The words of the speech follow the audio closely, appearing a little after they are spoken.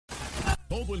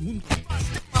Todo el mundo.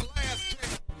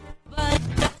 But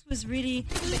that was really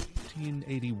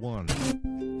 1981.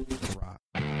 Rock.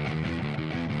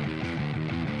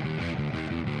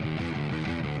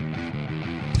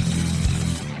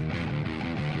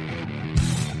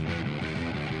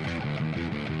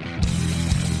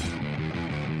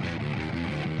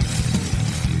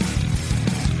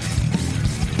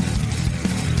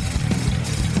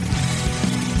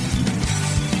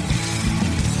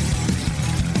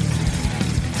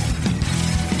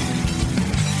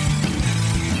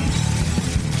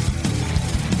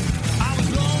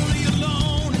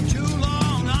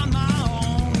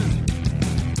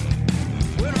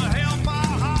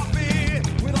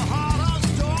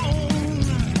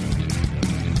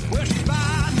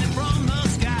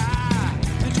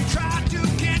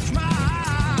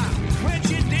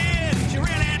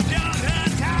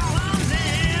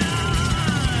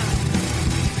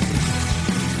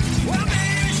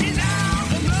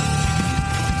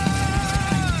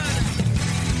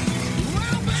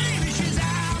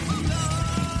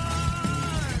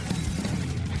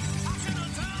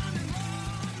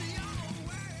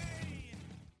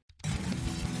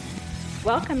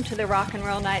 Welcome to the Rock and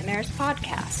Roll Nightmares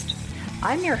podcast.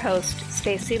 I'm your host,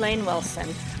 Staci Lane Wilson,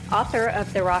 author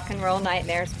of the Rock and Roll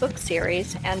Nightmares book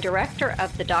series and director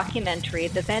of the documentary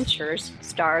The Ventures,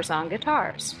 Stars on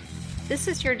Guitars. This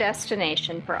is your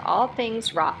destination for all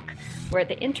things rock, where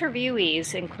the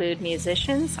interviewees include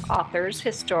musicians, authors,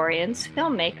 historians,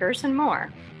 filmmakers, and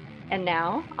more. And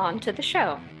now, on to the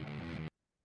show.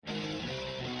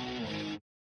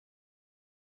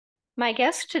 My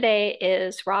guest today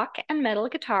is rock and metal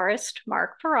guitarist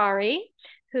Marc Ferrari,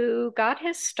 who got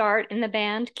his start in the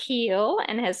band KEEL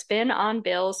and has been on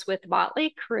bills with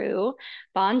Motley Crue,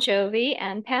 Bon Jovi,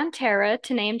 and Pantera,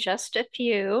 to name just a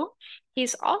few.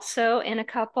 He's also in a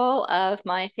couple of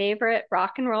my favorite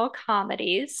rock and roll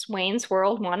comedies, Wayne's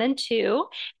World 1 and 2,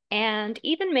 and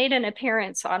even made an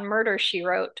appearance on Murder, She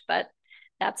Wrote, but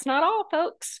that's not all,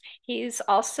 folks. He's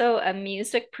also a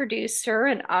music producer,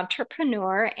 an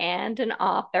entrepreneur, and an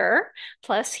author.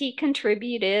 Plus, he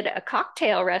contributed a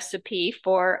cocktail recipe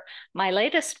for my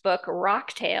latest book,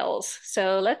 RockTails.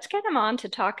 So let's get him on to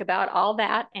talk about all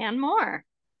that and more.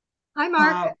 Hi,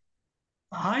 Marc.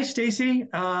 Hi,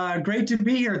 Staci. Great to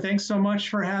be here. Thanks so much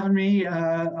for having me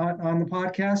on the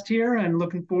podcast here, and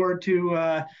looking forward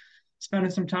to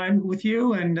spending some time with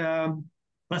you. And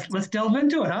let's delve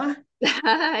into it, huh?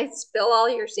 I spill all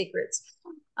your secrets.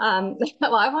 Well,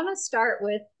 I want to start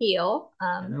with KEEL,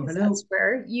 because that's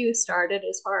where you started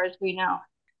as far as we know.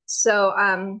 So,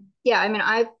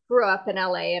 I grew up in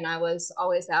LA and I was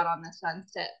always out on the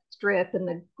Sunset Strip in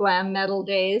the glam metal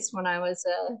days when I was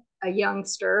a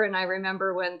youngster. And I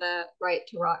remember when the Right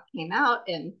to Rock came out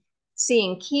and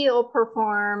seeing KEEL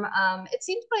perform. It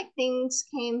seems like things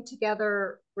came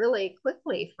together really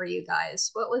quickly for you guys.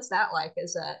 What was that like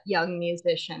as a young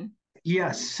musician?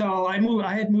 Yes. So I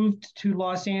had moved to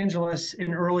Los Angeles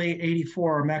in early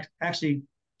 '84, actually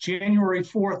January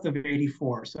 4th of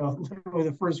 '84. So literally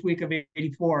the first week of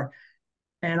 '84.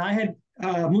 And I had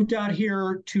moved out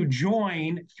here to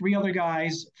join three other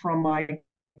guys from my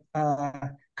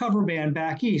cover band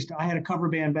back east. I had a cover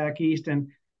band back east, and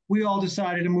we all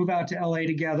decided to move out to LA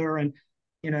together and,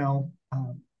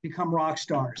 become rock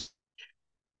stars.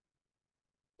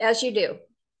 As you do.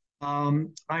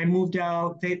 I moved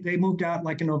out, they moved out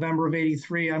like in November of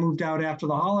 '83. I moved out after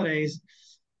the holidays.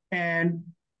 And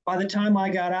by the time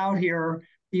I got out here,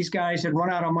 these guys had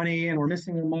run out of money and were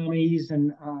missing their mommies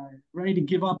and ready to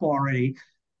give up already.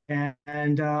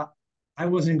 And I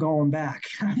wasn't going back.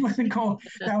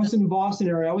 That was in the Boston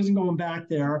area. I wasn't going back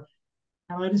there.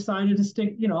 And I decided to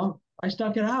stick, I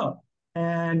stuck it out.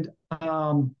 And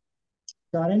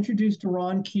got introduced to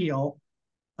Ron KEEL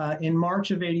in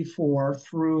March of '84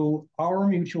 through our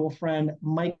mutual friend,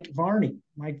 Mike Varney.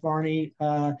 Mike Varney,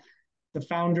 the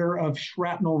founder of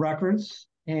Shrapnel Records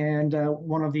and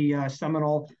one of the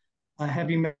seminal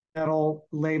heavy metal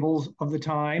labels of the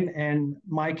time. And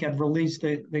Mike had released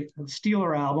the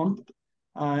Steeler album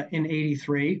in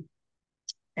 '83.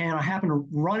 And I happened to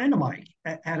run into Mike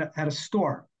at a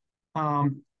store.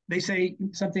 They say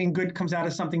something good comes out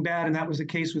of something bad, and that was the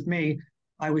case with me.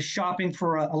 I was shopping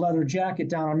for a leather jacket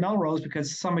down on Melrose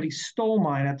because somebody stole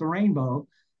mine at the Rainbow.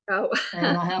 Oh.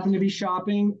 And I happened to be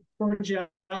shopping for a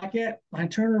jacket. I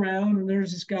turn around and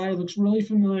there's this guy who looks really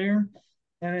familiar,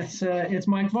 and it's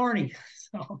Mike Varney.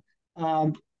 So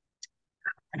I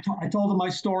told him my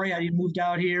story. I had moved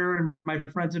out here and my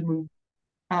friends had moved.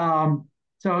 So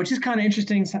it's just kind of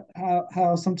interesting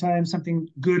how sometimes something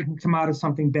good can come out of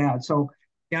something bad. So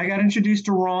yeah, I got introduced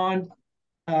to Ron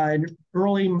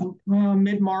early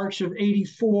mid-March of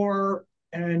 '84,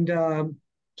 and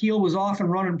KEEL was off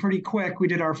and running pretty quick. We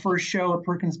did our first show at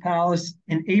Perkins Palace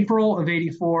in April of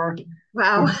 '84.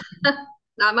 Wow.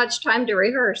 Not much time to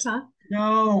rehearse, huh?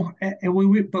 No, and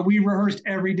but we rehearsed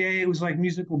every day. It was like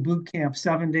musical boot camp,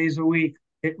 7 days a week.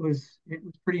 It was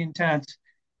pretty intense.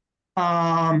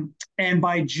 And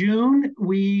by June,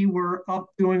 we were up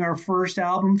doing our first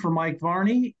album for Mike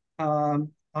Varney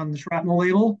on the Shrapnel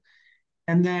label.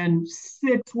 And then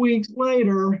 6 weeks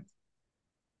later,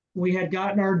 we had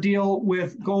gotten our deal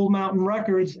with Gold Mountain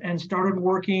Records and started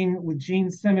working with Gene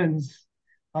Simmons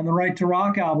on the Right to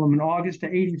Rock album in August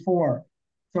of '84.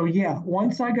 So yeah,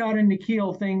 once I got into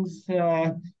KEEL, things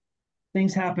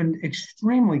happened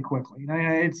extremely quickly.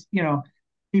 It's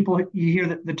people, you hear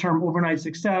the term overnight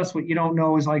success. What you don't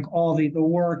know is like all the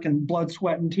work and blood,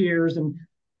 sweat, and tears and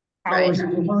hours of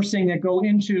rehearsing that go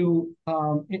into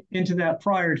that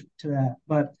prior to that.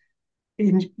 But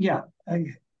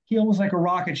KEEL was like a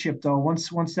rocket ship, though. Once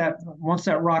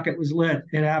that rocket was lit,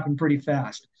 it happened pretty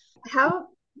fast. How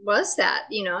was that?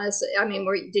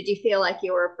 Did you feel like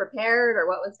you were prepared, or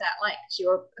what was that like? 'Cause you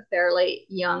were a fairly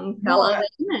young fellow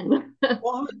then.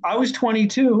 Well, I was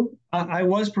 22. I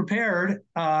was prepared.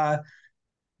 I'm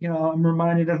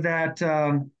reminded of that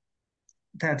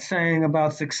saying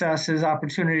about success is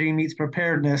opportunity meets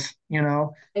preparedness.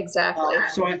 Exactly.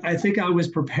 So I think I was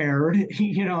prepared.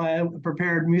 I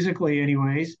prepared musically,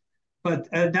 anyways. But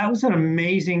that was an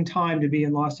amazing time to be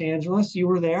in Los Angeles. You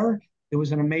were there. It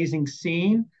was an amazing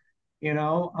scene.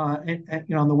 On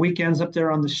the weekends up there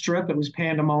on the Strip, it was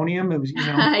pandemonium. It was,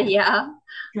 Yeah.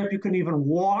 Strip you couldn't even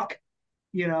walk,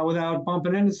 without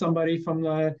bumping into somebody from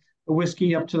the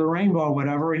whiskey up to the Rainbow or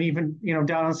whatever, and even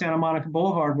down on Santa Monica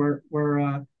Boulevard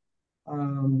where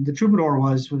the Troubadour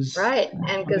was right.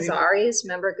 And Gazzari's,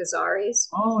 remember Gazzari's?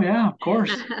 Oh yeah, of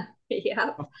course. Yeah,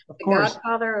 of the course.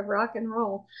 godfather of rock and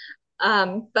roll.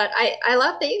 But I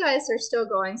love that you guys are still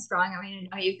going strong. I mean,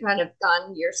 I know you've kind of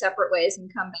gone your separate ways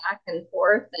and come back and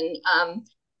forth. And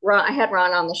I had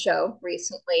Ron on the show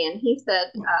recently, and he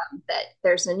said that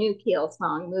there's a new KEEL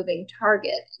song, "Moving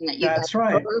Target," and that you That's guys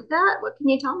right. wrote that. What can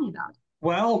you tell me about it?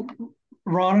 Well,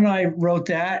 Ron and I wrote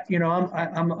that.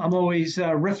 I'm always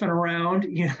riffing around.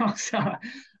 So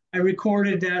I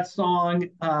recorded that song.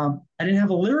 I didn't have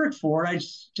a lyric for it. I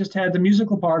just had the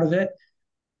musical part of it.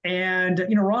 And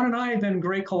Ron and I have been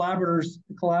great collaborators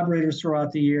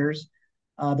throughout the years.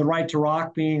 The Right to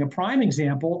Rock being a prime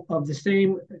example of the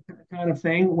same kind of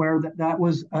thing, where that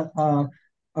was a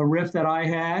riff that I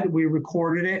had. We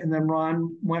recorded it, and then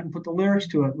Ron went and put the lyrics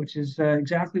to it, which is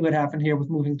exactly what happened here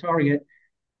with Moving Target.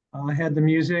 I had the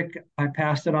music, I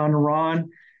passed it on to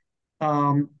Ron.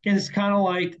 And it's kind of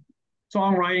like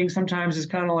songwriting sometimes is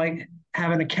kind of like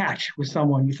having a catch with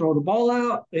someone. You throw the ball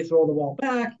out, they throw the ball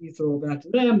back, you throw it back to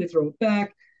them, they throw it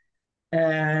back.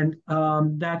 And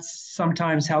that's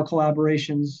sometimes how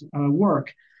collaborations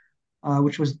work,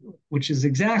 which is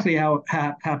exactly how it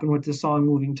happened with the song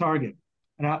Moving Target.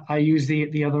 And I use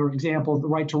the other example, The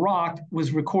Right to Rock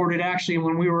was recorded actually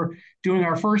when we were doing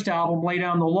our first album, Lay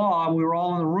Down the Law. We were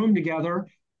all in the room together,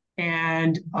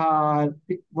 and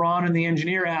Ron and the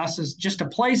engineer asked us just to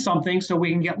play something so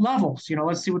we can get levels.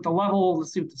 Let's see what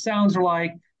the sounds are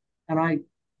like. And I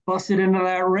busted into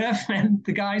that riff, and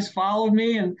the guys followed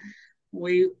me, and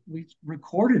we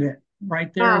recorded it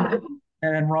right there. Wow.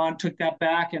 And then Ron took that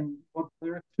back and put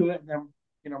lyrics to it, and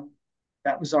then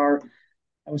that was our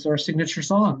signature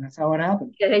song. That's how it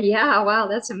happened. Yeah, wow,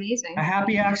 that's amazing. A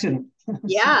happy accident.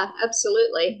 Yeah,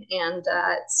 absolutely. And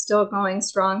it's still going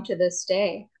strong to this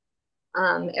day.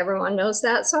 Everyone knows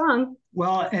that song.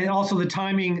 Well, and also the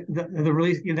timing, the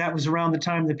release, that was around the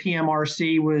time the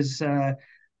PMRC was,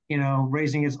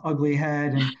 raising its ugly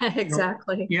head. And,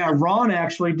 exactly. Ron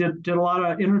actually did a lot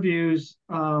of interviews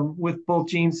with both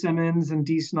Gene Simmons and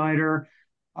Dee Snider.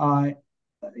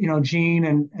 Gene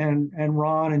and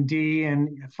Ron and Dee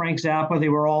and Frank Zappa, they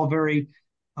were all very,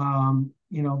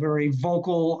 very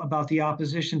vocal about the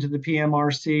opposition to the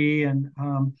PMRC. And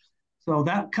so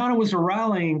that kind of was a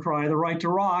rallying cry. The Right to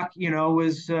Rock,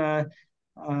 was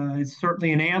it's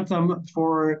certainly an anthem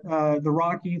for the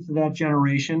rock youth of that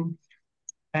generation.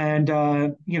 And,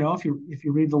 if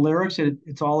you read the lyrics,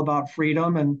 it's all about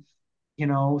freedom and,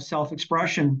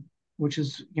 self-expression, which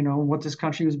is, what this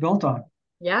country was built on.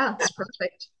 Yeah, it's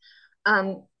perfect.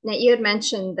 Now you had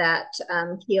mentioned that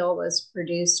KEEL was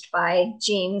produced by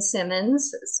Gene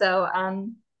Simmons. So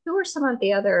who were some of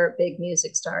the other big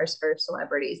music stars or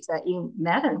celebrities that you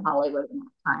met in Hollywood in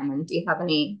that time? And do you have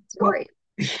any stories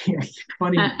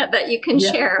funny that you can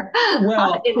share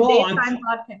well, in well daytime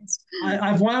podcast?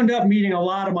 I've wound up meeting a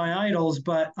lot of my idols,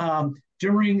 but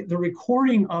during the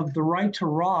recording of The Right to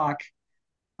Rock,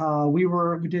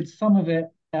 we did some of it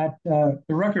at the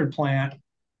record plant,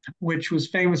 which was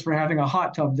famous for having a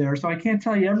hot tub there. So I can't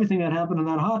tell you everything that happened in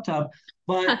that hot tub,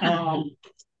 but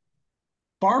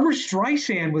Barbara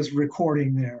Streisand was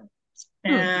recording there.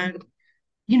 And,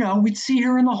 we'd see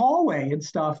her in the hallway and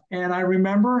stuff. And I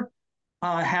remember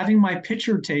having my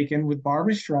picture taken with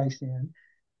Barbara Streisand.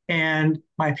 And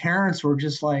my parents were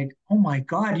just like, "Oh my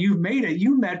God, you've made it.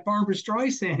 You met Barbara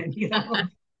Streisand."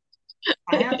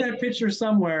 I have that picture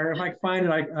somewhere. If I can find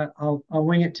it, I'll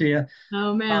wing it to you.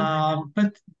 Oh man.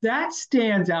 But that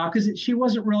stands out because she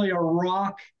wasn't really a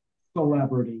rock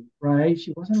celebrity, right?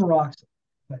 She wasn't a rock celebrity,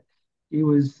 but she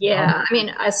was. Yeah, I mean,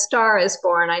 A Star Is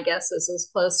Born, I guess, is as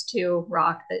close to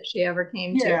rock that she ever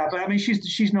came to. Yeah, but I mean,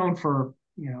 she's known for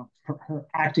her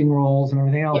acting roles and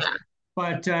everything else. Yeah.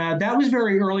 But that was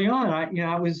very early on.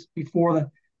 I was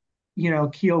before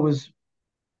KEEL was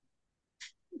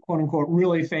quote unquote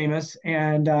really famous,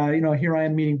 and here I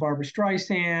am meeting Barbara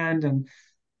Streisand, and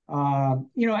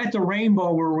at the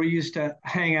Rainbow where we used to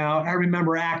hang out. I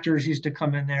remember actors used to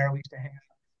come in there. We used to hang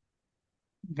out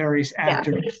with various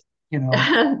actors.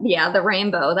 Yeah, the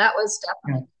Rainbow. That was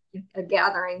Yeah. definitely a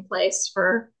gathering place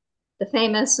for the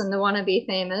famous and the wannabe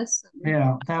famous.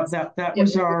 Yeah, that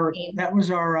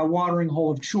was our watering hole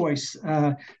of choice.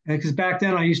 Because back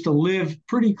then I used to live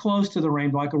pretty close to the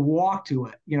Rainbow. I could walk to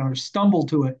it, or stumble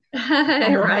to it,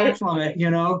 stumble Right. back from it.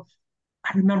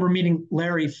 I remember meeting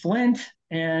Larry Flint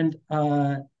and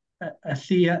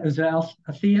Athea. Is it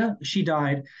Athea? She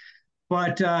died.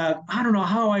 But I don't know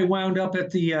how I wound up at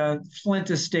the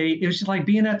Flint estate. It was just like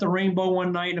being at the Rainbow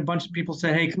one night, and a bunch of people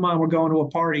said, "Hey, come on, we're going to a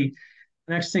party."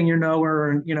 Next thing you know,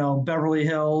 we're in Beverly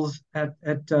Hills at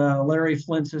Larry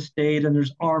Flint's estate, and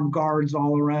there's armed guards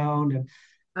all around, and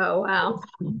Oh, wow.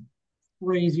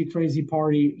 crazy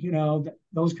party.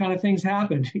 Those kind of things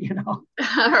happened.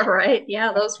 All right.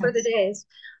 Yeah, those were the days.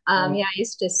 Yeah, I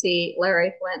used to see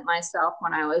Larry Flint myself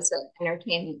when I was an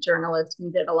entertainment journalist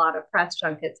and did a lot of press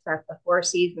junkets at the Four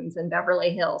Seasons in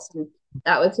Beverly Hills. And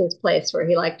that was his place where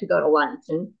he liked to go to lunch.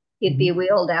 And he'd be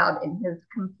wheeled out in his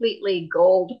completely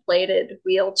gold-plated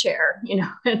wheelchair,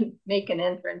 and make an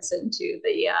entrance into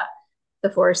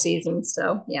the Four Seasons.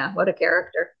 So yeah, what a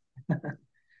character.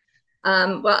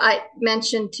 Well, I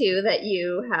mentioned too that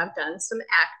you have done some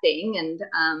acting,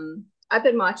 and I've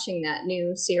been watching that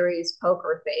new series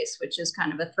Poker Face, which is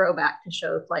kind of a throwback to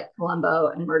shows like Columbo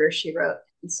and Murder, She Wrote.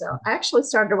 And so I actually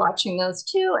started watching those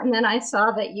too, and then I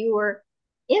saw that you were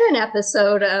in an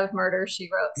episode of Murder, She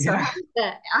Wrote. So how did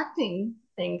that acting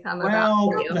thing come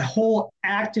about for you? The whole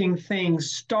acting thing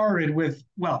started with,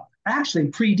 actually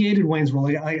predated Wayne's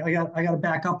World. I got to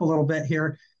back up a little bit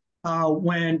here.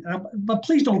 But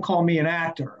please don't call me an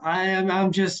actor.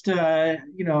 I'm just a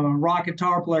rock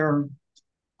guitar player,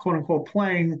 quote unquote,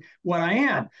 playing what I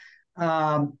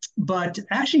am. But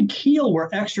actually, KEEL were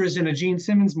extras in a Gene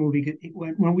Simmons movie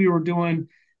when we were doing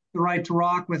The Right to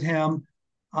Rock with him.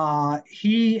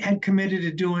 He had committed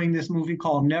to doing this movie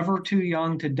called Never Too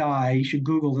Young to Die. You should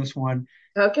Google this one.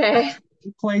 Okay.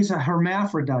 He plays a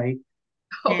hermaphrodite.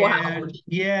 Oh, wow.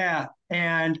 Yeah,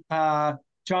 and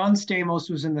John Stamos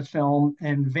was in the film,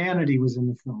 and Vanity was in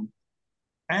the film.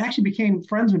 I actually became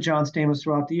friends with John Stamos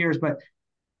throughout the years, but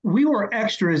we were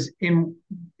extras in,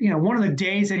 one of the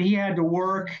days that he had to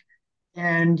work,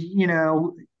 and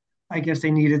I guess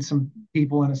they needed some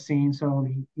people in a scene, so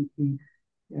he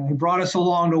brought us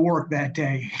along to work that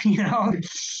day.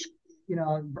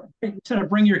 Instead of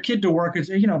bring your kid to work, it's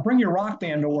bring your rock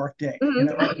band to work day.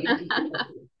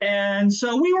 And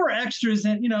so we were extras,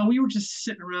 and we were just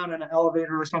sitting around in an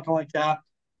elevator or something like that.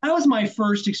 That was my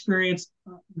first experience,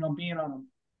 being on a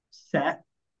set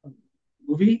of a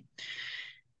movie.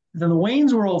 Then the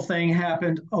Wayne's World thing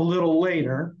happened a little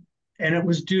later, and it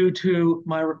was due to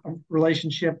my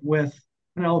relationship with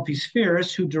Penelope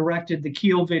Spheris, who directed the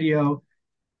KEEL video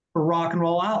for Rock and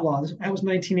Roll Outlaws. That was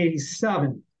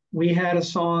 1987. We had a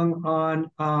song on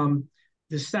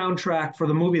the soundtrack for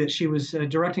the movie that she was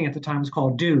directing at the time. Was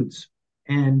called Dudes.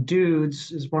 And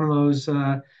Dudes is one of those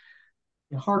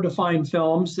hard to find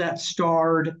films that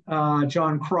starred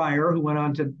John Cryer, who went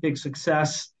on to big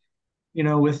success,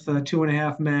 with Two and a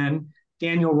Half Men.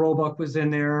 Daniel Roebuck was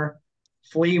in there.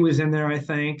 Flea was in there, I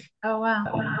think. Oh, wow.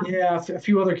 Yeah, a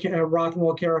few other rock and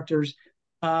roll characters.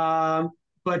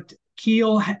 But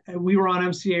KEEL, we were on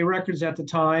MCA Records at the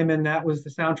time, and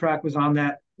the soundtrack was on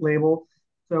that label.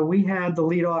 So we had the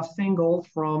lead-off single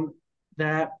from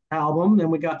that album. Then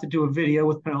we got to do a video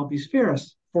with Penelope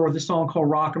Spheris for the song called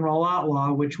Rock and Roll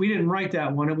Outlaw, which we didn't write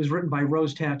that one. It was written by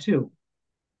Rose Tattoo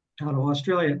out of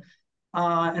Australia.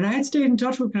 And I had stayed in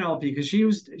touch with Penelope because she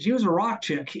was a rock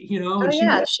chick, Oh and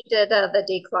yeah, she did the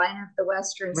Decline of the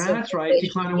Western that's right, Civilization.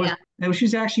 Decline Yeah. West. And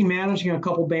she's actually managing a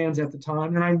couple bands at the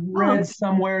time. And I Oh, read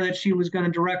somewhere that she was going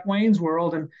to direct Wayne's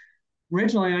World. And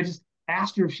originally, I just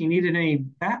asked her if she needed any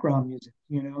background music.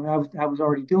 I was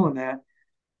already doing that.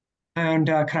 And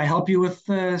can I help you with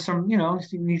some,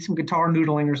 if you need some guitar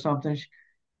noodling or something?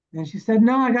 And she said,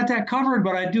 no, I got that covered,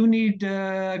 but I do need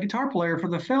a guitar player for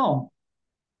the film.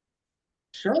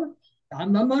 Sure.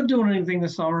 I'm not doing anything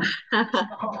this summer.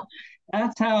 So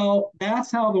that's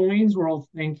how the Wayne's World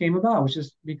thing came about. It was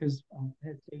just because I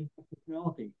had taken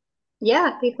Penelope.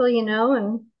 yeah, people and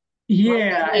one thing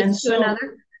Yeah, and leads to so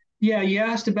another. yeah, you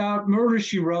asked about Murder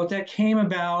She Wrote. That came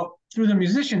about through the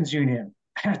musicians union.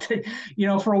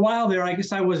 For a while there, I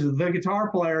guess I was the guitar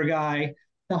player guy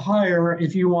to hire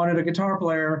if you wanted a guitar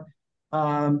player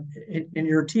in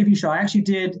your TV show. I actually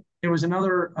did. There was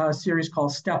another series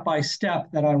called Step by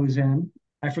Step that I was in.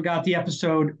 I forgot the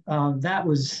episode that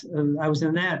was I was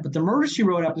in that, but the Murder She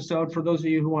Wrote episode, for those of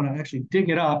you who want to actually dig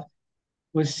it up,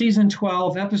 was season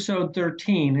 12, episode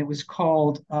 13. It was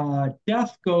called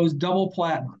Death Goes Double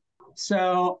Platinum.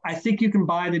 So I think you can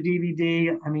buy the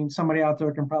DVD. I mean, somebody out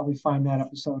there can probably find that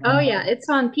episode Oh on. yeah, it's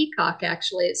on Peacock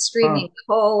actually. It's Uh, streaming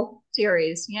the whole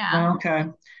series. Yeah. okay.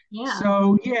 Yeah.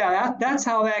 So yeah, that's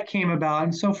how that came about.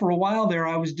 And so for a while there,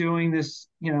 I was doing this.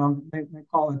 They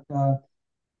call it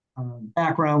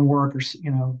background work, or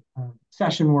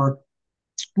session work,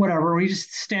 whatever. We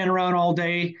just stand around all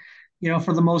day,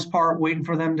 for the most part, waiting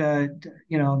for them to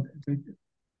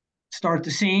start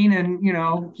the scene. And,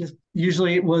 just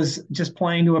usually it was just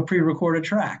playing to a pre-recorded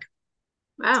track.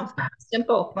 Wow.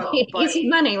 Simple. But Easy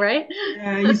money, right?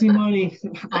 yeah, easy money.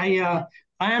 I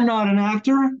am not an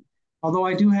actor, although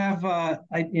I do have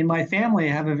in my family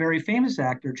I have a very famous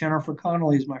actor. Jennifer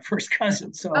Connelly is my first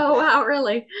cousin. So Oh wow,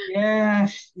 really? yeah,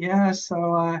 yeah.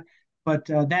 So but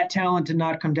that talent did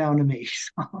not come down to me.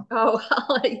 Oh,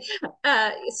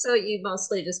 so you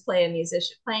mostly just play a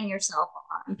musician, playing yourself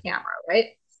on camera, right?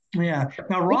 Yeah.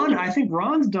 Now, Ron, I think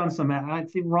Ron's done some. I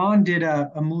think Ron did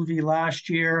a movie last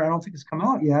year. I don't think it's come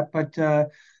out yet, but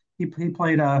he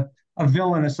played a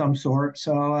villain of some sort.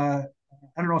 So I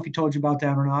don't know if he told you about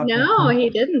that or not, but No, he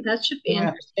didn't. That should be yeah, I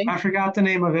interesting. forgot the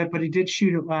name of it, but he did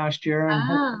shoot it last year, and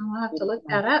Ah, hopefully I'll have to it'll look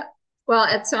come that out. up. Well,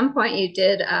 at some point you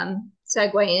did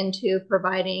segue into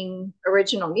providing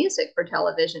original music for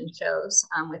television shows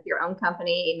with your own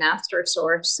company, Master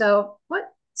Source. So, what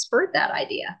spurred that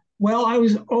idea? Well, I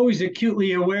was always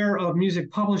acutely aware of music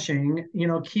publishing.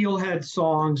 Keel had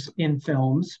songs in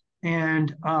films,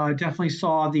 and definitely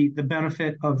saw the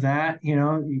benefit of that.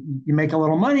 You make a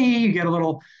little money, you get a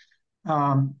little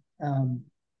um,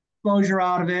 exposure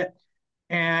out of it,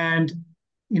 and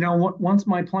once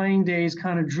my playing days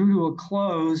kind of drew to a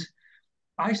close,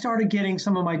 I started getting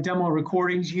some of my demo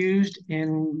recordings used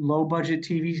in low budget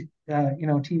TV,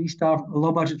 TV stuff,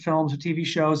 low budget films or TV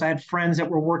shows. I had friends that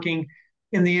were working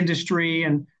in the industry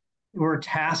and were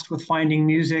tasked with finding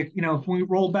music. If we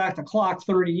roll back the clock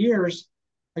 30 years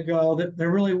ago, that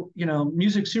they're really,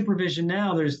 music supervision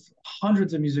now, there's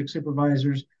hundreds of music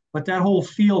supervisors, but that whole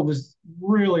field was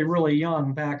really, really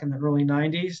young back in the early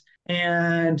 90s.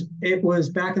 And it was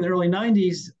back in the early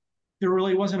 90s, there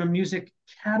really wasn't a music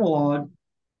catalog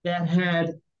that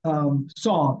had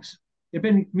songs. There have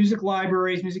been music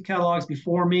libraries, music catalogs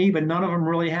before me, but none of them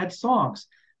really had songs.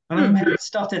 None of them Hmm. had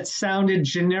stuff that sounded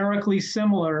generically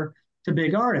similar to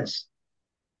big artists.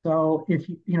 So if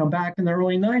back in the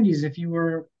early 90s, if you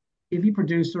were a TV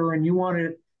producer and you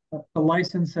wanted to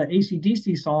license an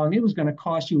AC/DC song, it was going to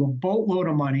cost you a boatload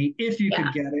of money if you Yeah.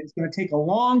 could get it. It's going to take a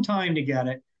long time to get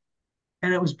it.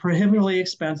 And it was prohibitively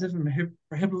expensive and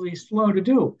prohibitively slow to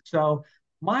do. So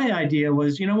my idea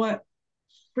was, you know what?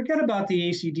 Forget about the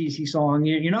AC/DC song.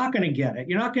 You're not going to get it.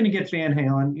 You're not going to get Van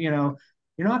Halen.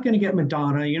 You're not going to get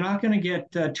Madonna. You're not going to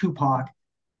get Tupac.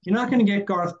 You're not going to get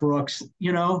Garth Brooks.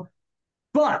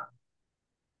 But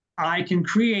I can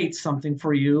create something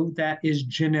for you that is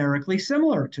generically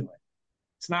similar to it.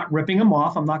 It's not ripping them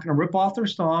off. I'm not going to rip off their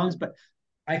songs, but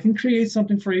I can create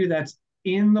something for you that's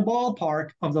in the ballpark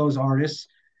of those artists,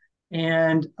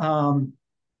 and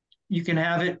you can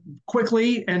have it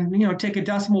quickly, and take a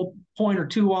decimal point or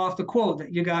two off the quote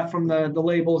that you got from the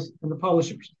labels and the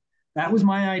publishers. That was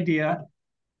my idea,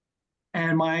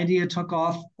 and my idea took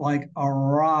off like a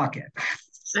rocket.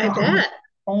 I So, bet.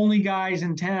 only guys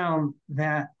in town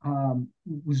that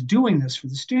was doing this for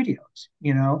the studios.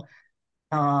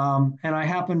 And I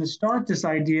happened to start this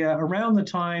idea around the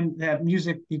time that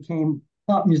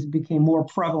pop music became more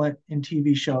prevalent in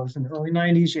TV shows. In the early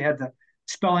 90s, you had the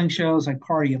spelling shows like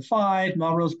Party of Five,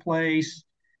 Melrose Place,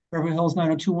 Beverly Hills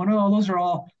 90210. Those are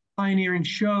all pioneering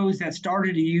shows that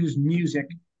started to use music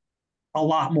a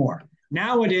lot more.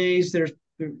 Nowadays, there's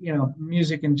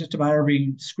music in just about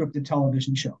every scripted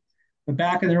television show. But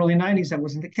back in the early 90s, that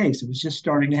wasn't the case. It was just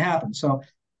starting to happen. So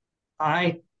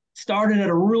I started at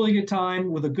a really good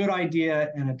time with a good idea,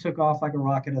 and it took off like a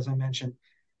rocket, as I mentioned.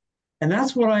 And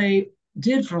that's what I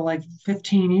did for like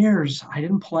 15 years. I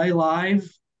didn't play live.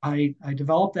 I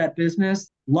developed that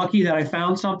business. Lucky that I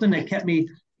found something that kept me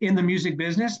in the music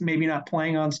business, maybe not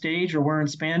playing on stage or wearing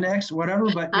spandex,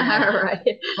 whatever, but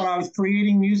Right. but I was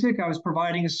creating music. I was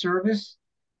providing a service.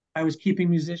 I was keeping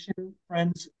musician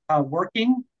friends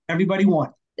working. Everybody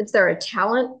won. Is there a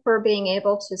talent for being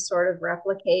able to sort of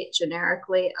replicate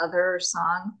generically other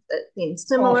songs that seem Oh,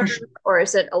 similar, for sure. or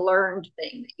is it a learned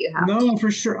thing that you have to? No,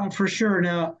 for sure, for sure.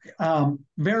 Now,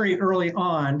 very early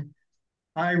on,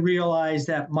 I realized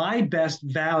that my best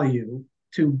value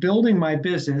to building my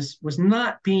business was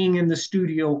not being in the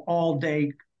studio all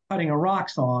day cutting a rock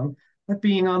song, but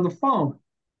being on the phone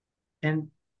and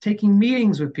taking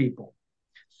meetings with people.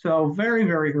 So very,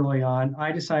 very early on,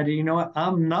 I decided, you know what,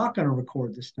 I'm not going to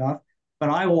record this stuff, but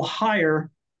I will hire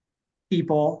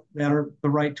people that are the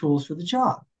right tools for the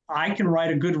job. I can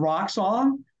write a good rock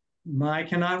song. I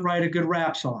cannot write a good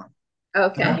rap song.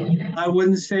 Okay. I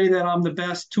wouldn't say that I'm the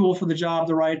best tool for the job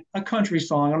to write a country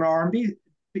song, an R&B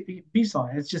song.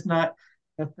 It's just not.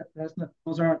 That's not.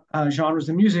 Those aren't genres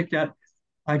of music that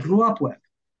I grew up with.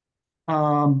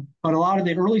 But a lot of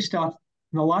the early stuff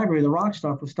in the library, the rock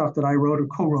stuff, was stuff that I wrote or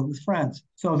co-wrote with friends.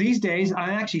 So these days, I'm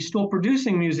actually still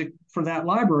producing music for that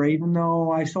library, even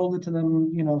though I sold it to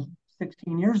them,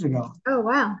 16 years ago. Oh,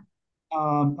 wow.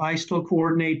 I still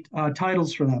coordinate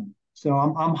titles for them. So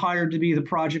I'm hired to be the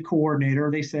project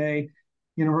coordinator. They say,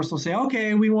 Universal say,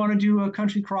 okay, we want to do a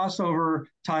country crossover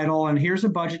title, and here's a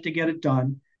budget to get it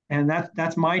done. And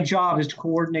that's my job, is to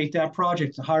coordinate that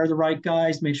project, to hire the right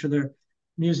guys, make sure their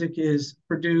music is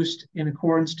produced in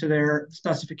accordance to their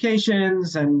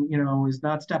specifications, and is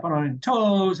not stepping on any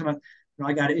toes. And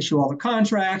I got to issue all the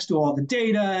contracts, do all the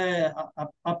data,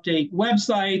 update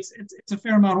websites. It's a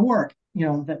fair amount of work.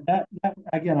 That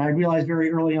again, I realized very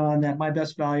early on that my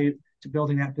best value to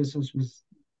building that business was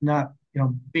not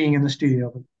being in the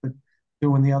studio, but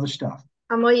doing the other stuff.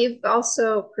 Well, you've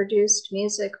also produced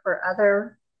music for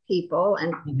other people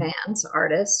and Mm-hmm. bands,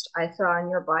 artists. I saw in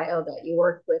your bio that you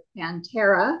worked with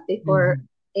Pantera before Mm-hmm.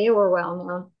 they were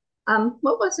well known.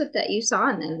 What was it that you saw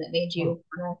in them that made you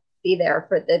want to be there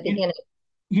for the beginning?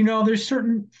 There's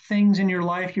certain things in your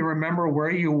life you remember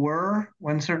where you were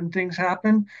when certain things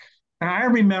happen. And I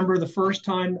remember the first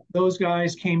time those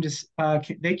guys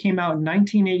they came out in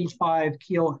 1985.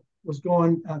 KEEL was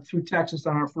going through Texas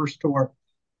on our first tour.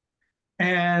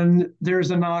 And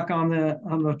there's a knock on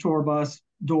the tour bus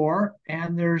door,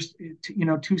 and there's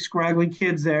two scraggly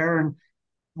kids there, and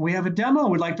we have a demo.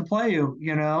 We'd like to play you,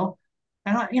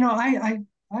 And I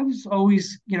was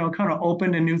always kind of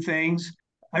open to new things.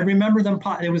 I remember them.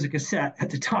 It was a cassette at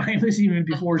the time. It was even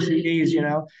before CDs.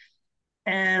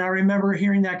 And I remember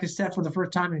hearing that cassette for the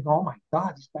first time and go, oh my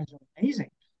God, these guys are amazing.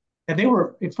 And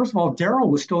first of all, Daryl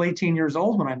was still 18 years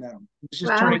old when I met him. He was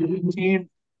just Wow. turning 18,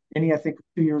 and he, I think,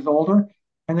 2 years older.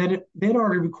 And then they'd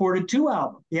already recorded 2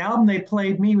 albums. The album they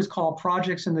played me was called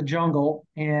Projects in the Jungle.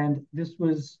 And this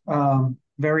was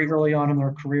very early on in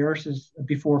their careers,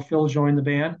 before Phil joined the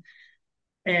band.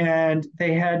 And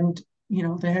they hadn't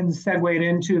segued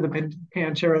into the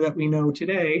Pantera that we know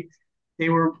today. They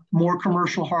were more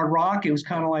commercial hard rock. It was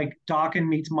kind of like Dokken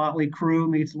meets Motley Crue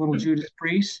meets Little Judas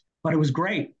Priest, but it was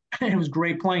great. It was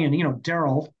great playing. And,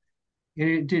 Daryl,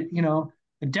 it did,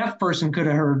 a deaf person could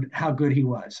have heard how good he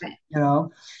was,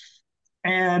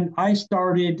 And I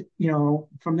started,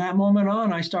 from that moment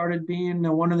on, I started being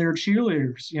one of their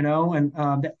cheerleaders, and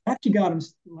that actually got him,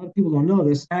 a lot of people don't know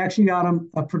this, I actually got him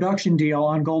a production deal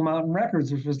on Gold Mountain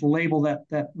Records, which was the label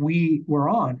that we were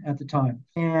on at the time.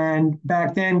 And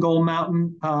back then, Gold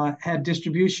Mountain had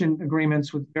distribution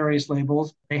agreements with various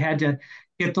labels. They had to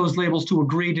get those labels to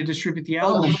agree to distribute the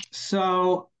album.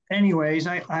 So anyways,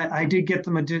 I did get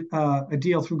them a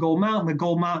deal through Gold Mountain, but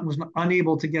Gold Mountain was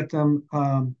unable to get them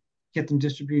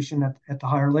distribution at the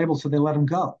higher label, so they let them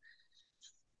go.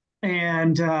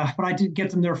 And but I did get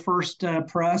them their first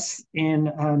press in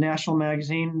a national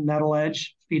magazine. Metal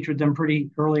Edge featured them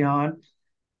pretty early on.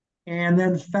 And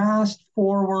then fast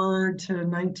forward to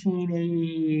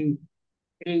 1988,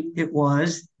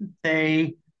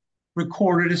 they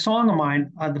recorded a song of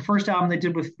mine. The first album they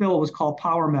did with Phil was called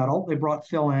Power Metal. They brought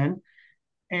Phil in,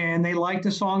 and they liked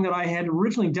the song that I had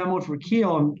originally demoed for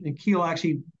KEEL, and KEEL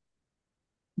actually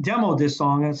demoed this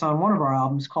song, and it's on one of our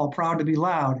albums called Proud to Be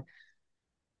Loud.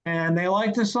 and they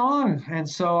liked the song. And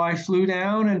so I flew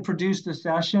down and produced a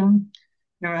session.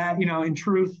 In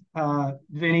truth,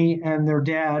 Vinny and their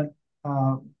dad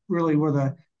uh, really were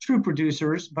the true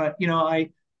producers. But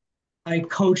I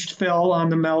coached Phil on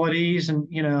the melodies, and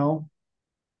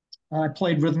I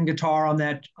played rhythm guitar on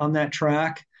that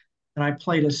track, and I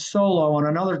played a solo on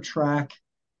another track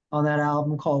on that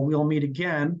album called "We'll Meet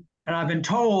Again." And I've been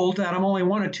told that I'm only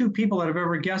one of two people that have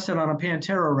ever guessed it on a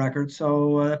Pantera record,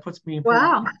 so that puts me in pretty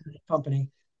Wow. good company.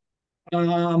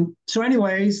 So,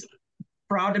 anyways,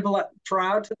 Proud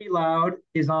to Be Loud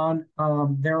is on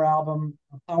their album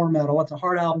Power Metal. It's a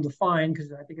hard album to find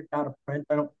because I think it's out of print.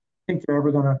 I don't think they're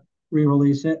ever going to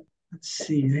re-release it. Let's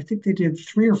see. I think they did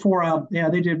 3 or 4 albums. Yeah,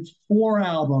 they did 4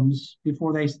 albums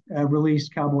before they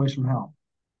released Cowboys from Hell.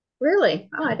 Really?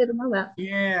 Oh, I didn't know that.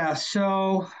 Yeah,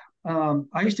 so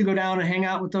I used to go down and hang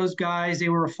out with those guys. They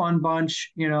were a fun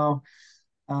bunch. You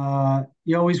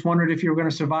always wondered if you were going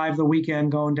to survive the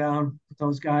weekend going down with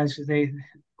those guys because they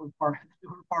were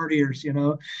partiers.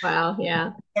 Wow.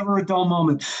 Yeah. Never a dull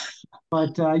moment.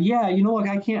 But yeah, look,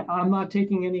 I'm not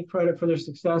taking any credit for their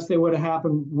success. They would have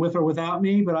happened with or without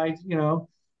me, but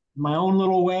my own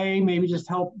little way, maybe just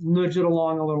help nudge it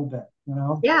along a little bit.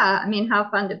 Yeah. I mean, how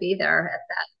fun to be there at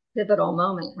that pivotal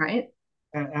moment, right?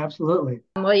 Absolutely.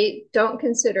 Well, you don't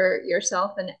consider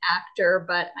yourself an actor,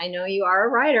 but I know you are a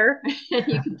writer, and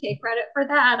you can take credit for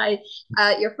that.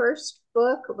 Your first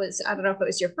book was, I don't know if it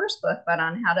was your first book, but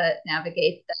on how to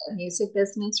navigate the music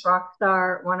business,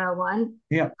 Rockstar 101.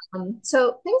 Yeah.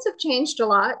 So things have changed a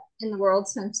lot in the world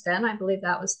since then. I believe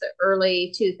that was the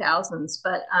early 2000s.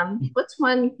 But what's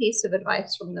one piece of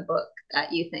advice from the book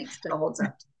that you think still holds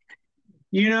up?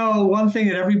 One thing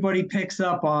that everybody picks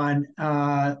up on,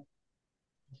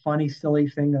 funny, silly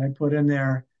thing that I put in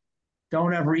there.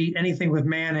 Don't ever eat anything with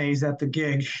mayonnaise at the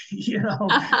gig.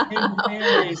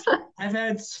 Mayonnaise. I've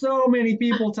had so many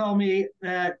people tell me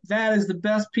that is the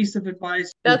best piece of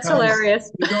advice. That's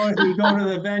hilarious. You go to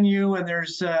the venue and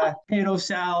there's potato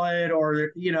salad,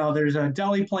 or there's a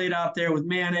deli plate out there with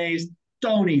mayonnaise.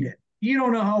 Don't eat it. You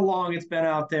don't know how long it's been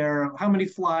out there, how many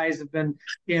flies have been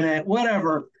in it,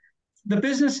 whatever. The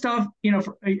business stuff,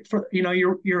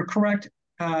 you're correct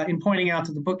in pointing out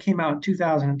that the book came out in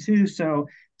 2002, so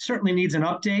certainly needs an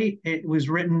update. It was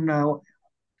written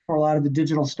for a lot of the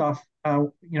digital stuff,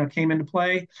 came into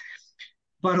play,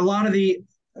 but a lot of the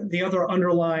other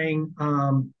underlying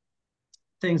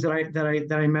things that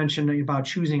I mentioned about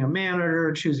choosing a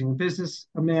manager, choosing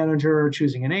a manager,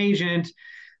 choosing an agent,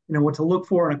 what to look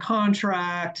for in a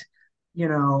contract,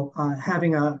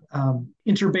 having a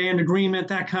interband agreement,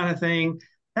 that kind of thing.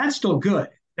 That's still good.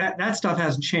 That stuff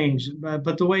hasn't changed,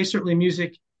 but the way certainly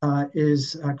music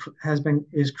is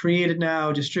created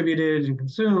now, distributed and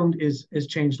consumed is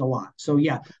changed a lot. So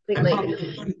yeah, I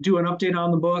probably do an update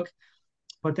on the book,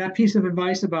 but that piece of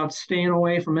advice about staying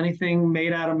away from anything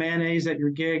made out of mayonnaise at your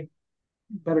gig,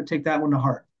 better take that one to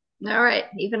heart. All right,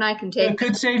 even I can take. It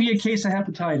could save you a case of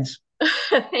hepatitis.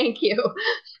 Thank you.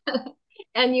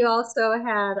 And you also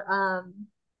had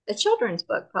a children's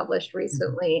book published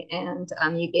recently, and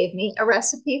you gave me a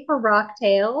recipe for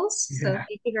RockTails. So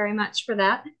thank you very much for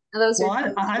that. Now,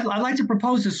 I'd like to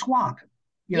propose a swap.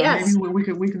 Yes.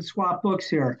 Maybe we can swap books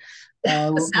here.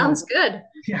 Sounds good.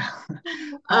 Yeah.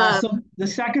 So the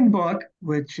second book,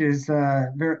 which is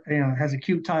has a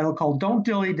cute title called "Don't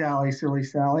Dilly Dally, Silly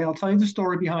Sally." I'll tell you the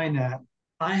story behind that.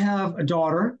 I have a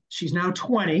daughter. She's now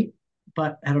 20.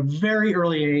 But at a very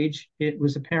early age, it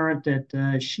was apparent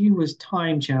that she was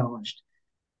time challenged.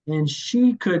 And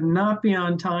she could not be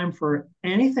on time for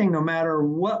anything, no matter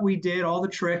what we did, all the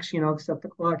tricks, except the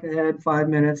clock ahead, 5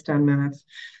 minutes, 10 minutes,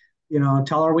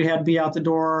 tell her we had to be out the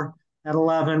door at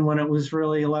 11 when it was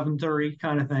really 11:30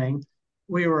 kind of thing.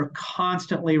 We were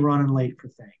constantly running late for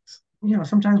things.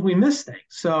 Sometimes we miss things.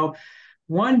 So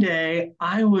one day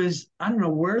I don't know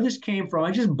where this came from.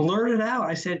 I just blurted out.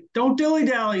 I said, "Don't dilly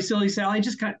dally, silly Sally." It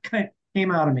just kind of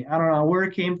came out of me. I don't know where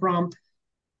it came from.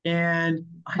 And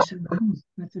I said,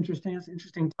 that's interesting. That's an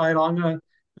interesting title. I'm going to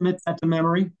commit that to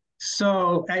memory.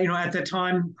 So, at the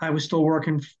time I was still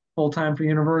working full time for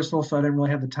Universal, so I didn't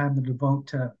really have the time to devote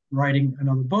to writing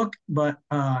another book. But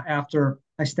after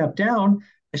I stepped down,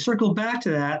 I circled back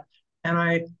to that, and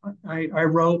I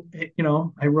wrote,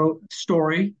 I wrote a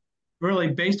story really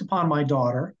based upon my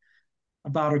daughter,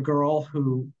 about a girl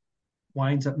who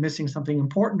winds up missing something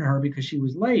important to her because she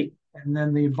was late. And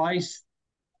then the advice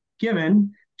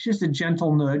given is just a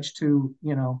gentle nudge to,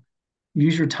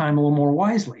 use your time a little more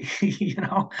wisely,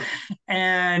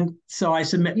 And so I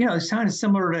submit, it's kind of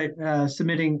similar to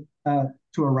submitting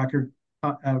to a record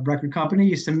company.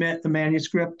 You submit the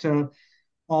manuscript to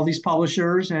all these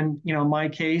publishers. And, in my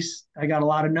case, I got a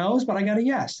lot of no's, but I got a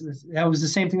yes. That was the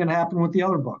same thing that happened with the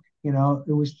other book. It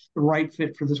was the right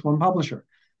fit for this one publisher.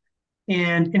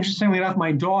 And interestingly enough,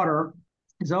 my daughter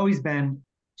she's always been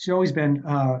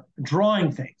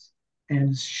drawing things.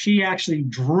 And she actually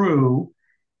drew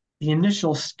the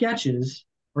initial sketches,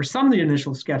 or some of the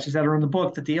initial sketches that are in the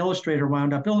book that the illustrator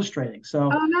wound up illustrating. So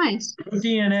nice. her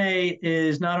DNA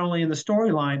is not only in the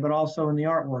storyline, but also in the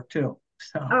artwork too.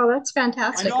 So that's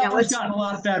fantastic. my daughter's gotten a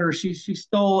lot better. She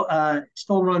still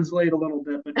runs late a little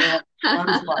bit, but not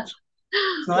as much.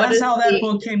 So that's how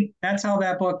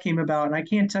that book came about. And I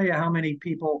can't tell you how many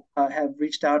people have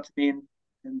reached out to me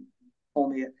and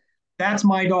told me, that's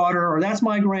my daughter, or that's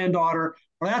my granddaughter,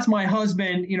 or that's my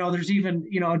husband. There's even,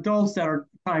 adults that are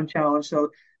time challenged. So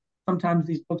sometimes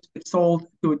these books get sold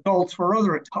to adults for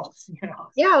other adults.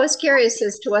 Yeah, I was curious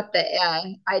as to what the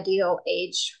ideal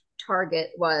age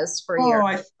target was for your.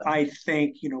 I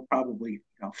think, probably,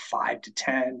 5 to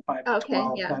 10, 5 to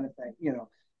 12 kind of thing,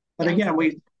 But again,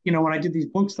 when I did these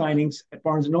book signings at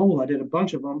Barnes & Noble, I did a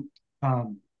bunch of them.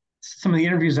 Some of the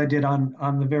interviews I did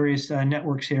on the various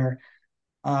networks here.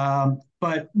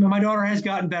 But my daughter has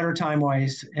gotten better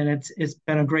time-wise, and it's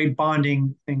been a great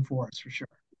bonding thing for us, for sure.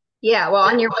 Yeah, well,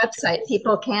 on your website,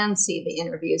 people can see the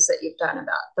interviews that you've done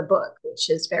about the book, which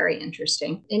is very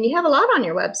interesting. And you have a lot on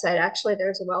your website. Actually,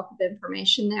 there's a wealth of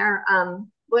information there.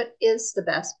 What is the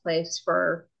best place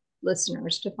for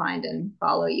listeners to find and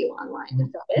follow you online?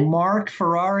 Is that it?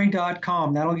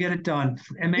 MarcFerrari.com. That'll get it done.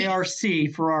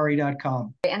 MARC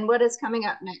Ferrari.com. And what is coming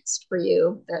up next for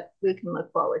you that we can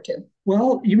look forward to?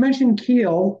 Well, you mentioned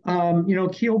KEEL.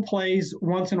 KEEL plays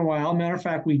once in a while. Matter of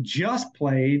fact, we just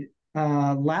played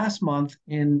last month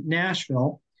in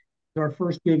Nashville. It's our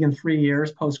first gig in 3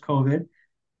 years post-COVID.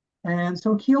 And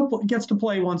so KEEL gets to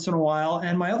play once in a while.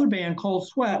 And my other band, Cold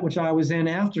Sweat, which I was in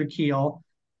after KEEL,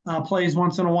 plays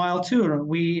once in a while too.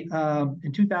 We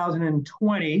in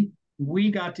 2020,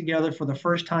 we got together for the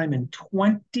first time in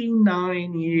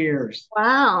 29 years.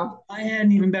 Wow. I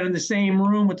hadn't even been in the same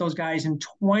room with those guys in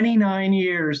 29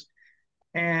 years.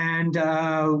 And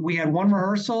we had one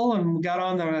rehearsal, and we got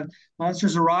on the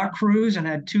Monsters of Rock cruise and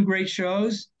had 2 great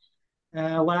shows.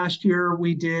 Last year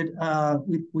we did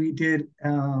the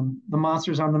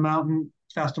Monsters on the Mountain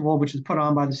Festival, which is put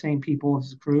on by the same people as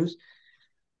the cruise.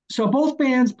 So both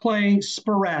bands play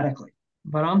sporadically,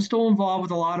 but I'm still involved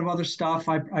with a lot of other stuff.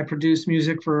 I produce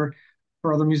music for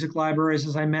other music libraries,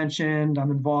 as I mentioned.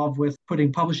 I'm involved with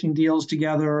putting publishing deals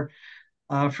together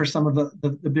for some of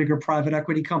the bigger private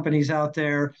equity companies out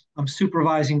there. I'm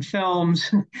supervising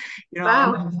films.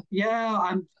 Wow.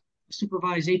 I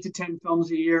supervise 8 to 10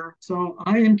 films a year. So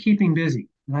I am keeping busy.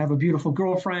 And I have a beautiful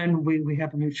girlfriend. We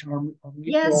have a mutual.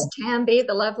 Yes, Tamby,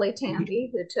 the lovely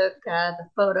Tamby, who took the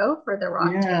photo for the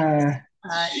RockTails.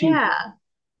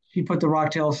 She put the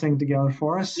RockTails thing together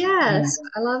for us. Yes,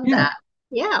 I love that.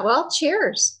 Yeah, well,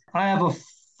 cheers. I have a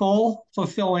full,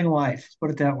 fulfilling life. Let's put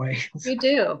it that way. You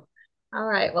do. All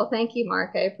right. Well, thank you,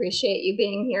 Marc. I appreciate you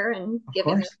being here and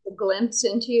giving us a glimpse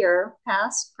into your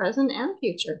past, present, and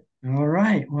future. All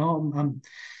right. Well,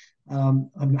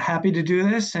 I'm happy to do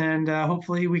this, and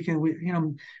hopefully we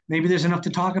can, maybe there's enough to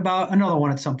talk about another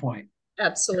one at some point.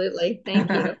 Absolutely. Thank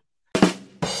you.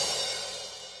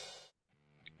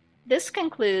 This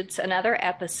concludes another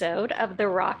episode of the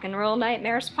Rock and Roll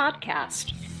Nightmares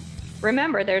podcast.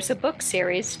 Remember, there's a book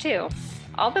series too.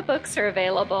 All the books are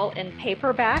available in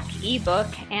paperback, ebook,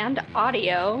 and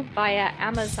audio via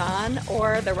Amazon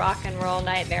or the Rock and Roll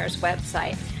Nightmares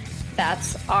website.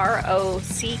 That's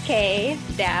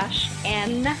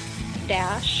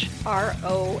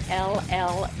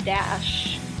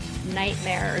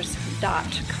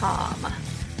ROCK-N-ROLL-Nightmares.com.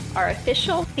 Our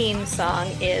official theme song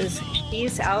is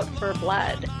She's Out for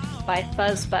Blood by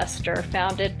Fuzzbuster,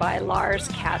 founded by Lars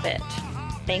Cabot.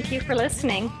 Thank you for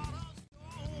listening.